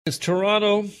Is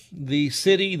Toronto the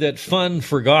city that fun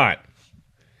forgot?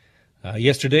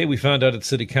 Yesterday, we found out at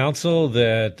City Council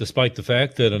that despite the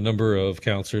fact that a number of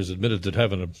councillors admitted to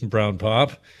having a brown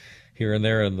pop here and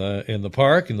there in the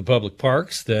park, in the public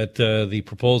parks, that the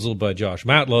proposal by Josh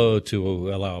Matlow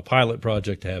to allow a pilot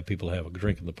project to have people have a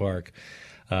drink in the park,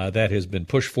 that has been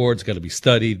pushed forward. It's got to be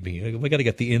studied. We got to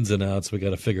get the ins and outs. We got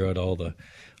to figure out all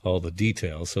the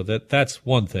details. So that's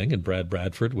one thing. And Brad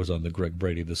Bradford was on the Greg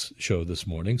Brady show this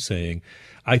morning saying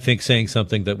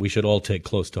something that we should all take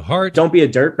close to heart. Don't be a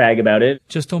dirtbag about it.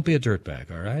 Just don't be a dirtbag,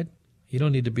 all right? You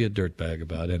don't need to be a dirtbag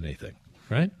about anything,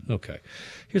 right? Okay.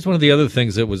 Here's one of the other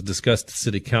things that was discussed at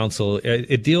City Council.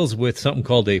 It deals with something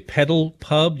called a pedal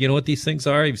pub. You know what these things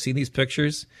are? You've seen these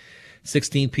pictures?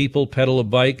 16 people pedal a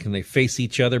bike, and they face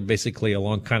each other basically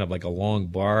along kind of like a long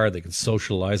bar. They can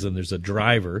socialize, and there's a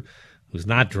driver who's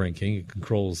not drinking. He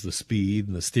controls the speed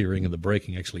and the steering and the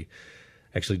braking, actually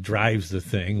drives the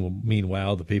thing. Well,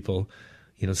 meanwhile, the people,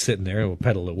 sitting there will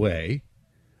pedal away.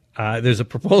 There's a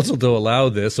proposal to allow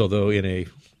this, although in a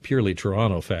purely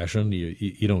Toronto fashion,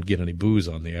 you don't get any booze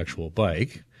on the actual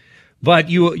bike. But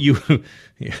you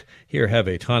here have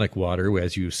a tonic water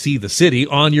as you see the city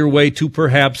on your way to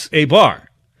perhaps a bar.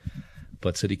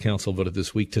 But City Council voted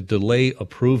this week to delay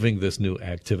approving this new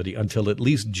activity until at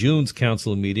least June's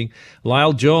council meeting.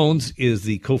 Lyle Jones is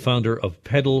the co-founder of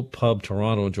Pedal Pub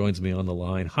Toronto and joins me on the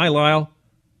line. Hi, Lyle.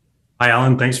 Hi,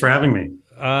 Alan. Thanks for having me.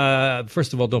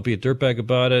 First of all, don't be a dirtbag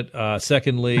about it.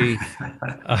 Secondly,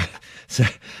 I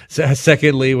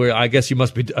guess you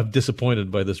must be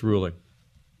disappointed by this ruling.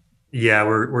 Yeah,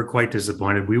 we're quite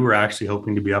disappointed. We were actually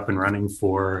hoping to be up and running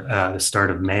for the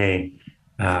start of May.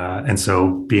 And so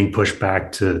being pushed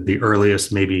back to the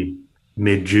earliest, maybe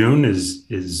mid-June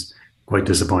is quite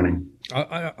disappointing.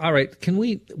 All right.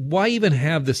 Why even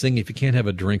have this thing if you can't have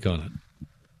a drink on it?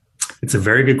 It's a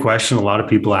very good question. A lot of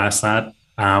people ask that.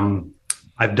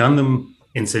 I've done them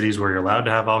in cities where you're allowed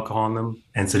to have alcohol in them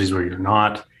and cities where you're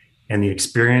not. And the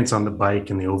experience on the bike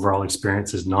and the overall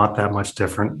experience is not that much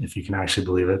different, if you can actually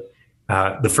believe it.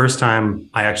 The first time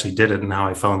I actually did it and how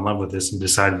I fell in love with this and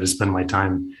decided to spend my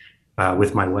time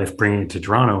with my wife bringing it to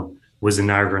Toronto was in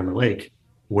Niagara-on-the-Lake,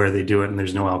 where they do it and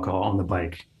there's no alcohol on the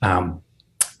bike.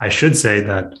 I should say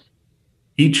that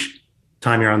each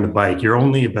time you're on the bike, you're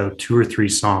only about 2 or 3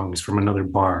 songs from another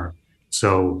bar.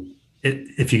 So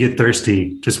if you get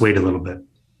thirsty, just wait a little bit.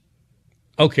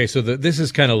 Okay, so this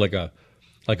is kind of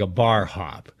like a bar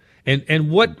hop. And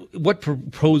what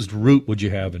proposed route would you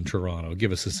have in Toronto?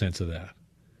 Give us a sense of that.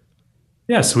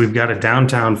 Yeah, so we've got a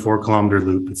downtown 4-kilometer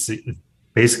loop. It's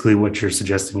basically what you're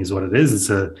suggesting is what it is. It's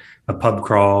a pub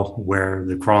crawl where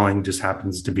the crawling just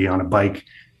happens to be on a bike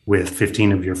with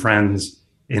 15 of your friends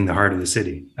in the heart of the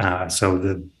city. So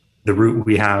the route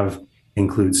we have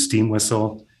includes Steam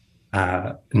Whistle,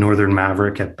 Northern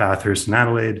Maverick at Bathurst and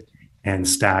Adelaide, and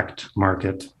Stacked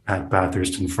Market at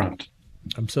Bathurst and Front.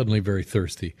 I'm suddenly very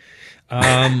thirsty.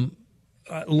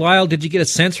 Lyle, did you get a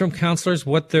sense from councillors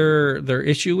what their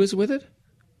issue is with it?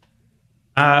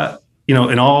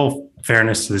 In all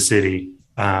fairness to the city,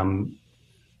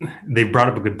 they brought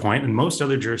up a good point. In most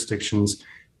other jurisdictions,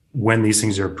 when these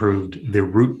things are approved, the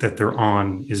route that they're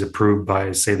on is approved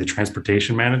by, say, the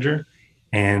transportation manager.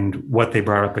 And what they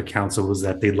brought up at council was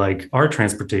that they'd like our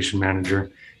transportation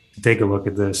manager to take a look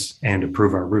at this and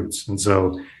approve our routes. And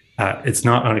so it's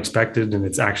not unexpected, and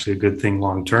it's actually a good thing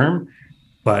long term.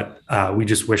 But we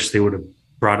just wish they would have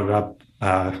brought it up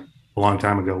a long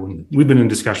time ago. When we've been in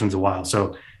discussions a while.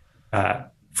 So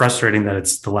frustrating that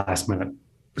it's the last minute.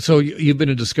 So you've been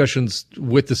in discussions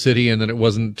with the city, and then it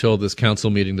wasn't until this council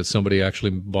meeting that somebody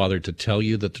actually bothered to tell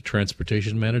you that the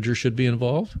transportation manager should be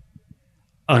involved?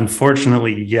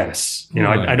 Unfortunately, yes.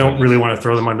 I don't really want to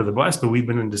throw them under the bus, but we've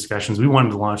been in discussions. We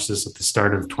wanted to launch this at the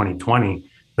start of 2020,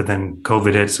 but then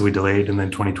COVID hit, so we delayed, and then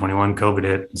 2021 COVID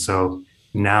hit. And so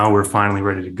now we're finally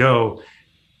ready to go.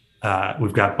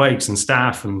 We've got bikes and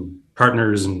staff and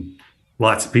partners and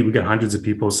lots of people. We've got hundreds of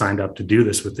people signed up to do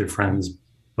this with their friends,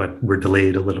 but we're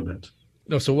delayed a little bit.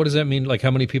 No, so what does that mean? Like,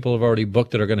 how many people have already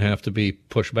booked that are going to have to be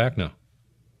pushed back now?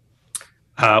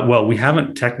 Well, we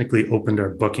haven't technically opened our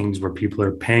bookings where people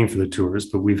are paying for the tours,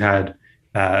 but we've had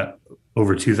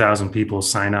over 2,000 people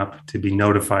sign up to be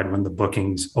notified when the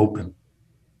bookings open.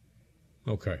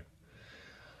 Okay.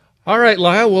 All right,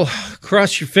 Lyle, well,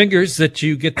 cross your fingers that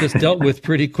you get this dealt with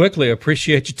pretty quickly. I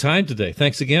appreciate your time today.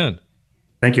 Thanks again.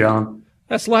 Thank you, Alan.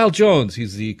 That's Lyle Jones.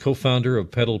 He's the co-founder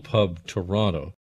of Pedal Pub Toronto.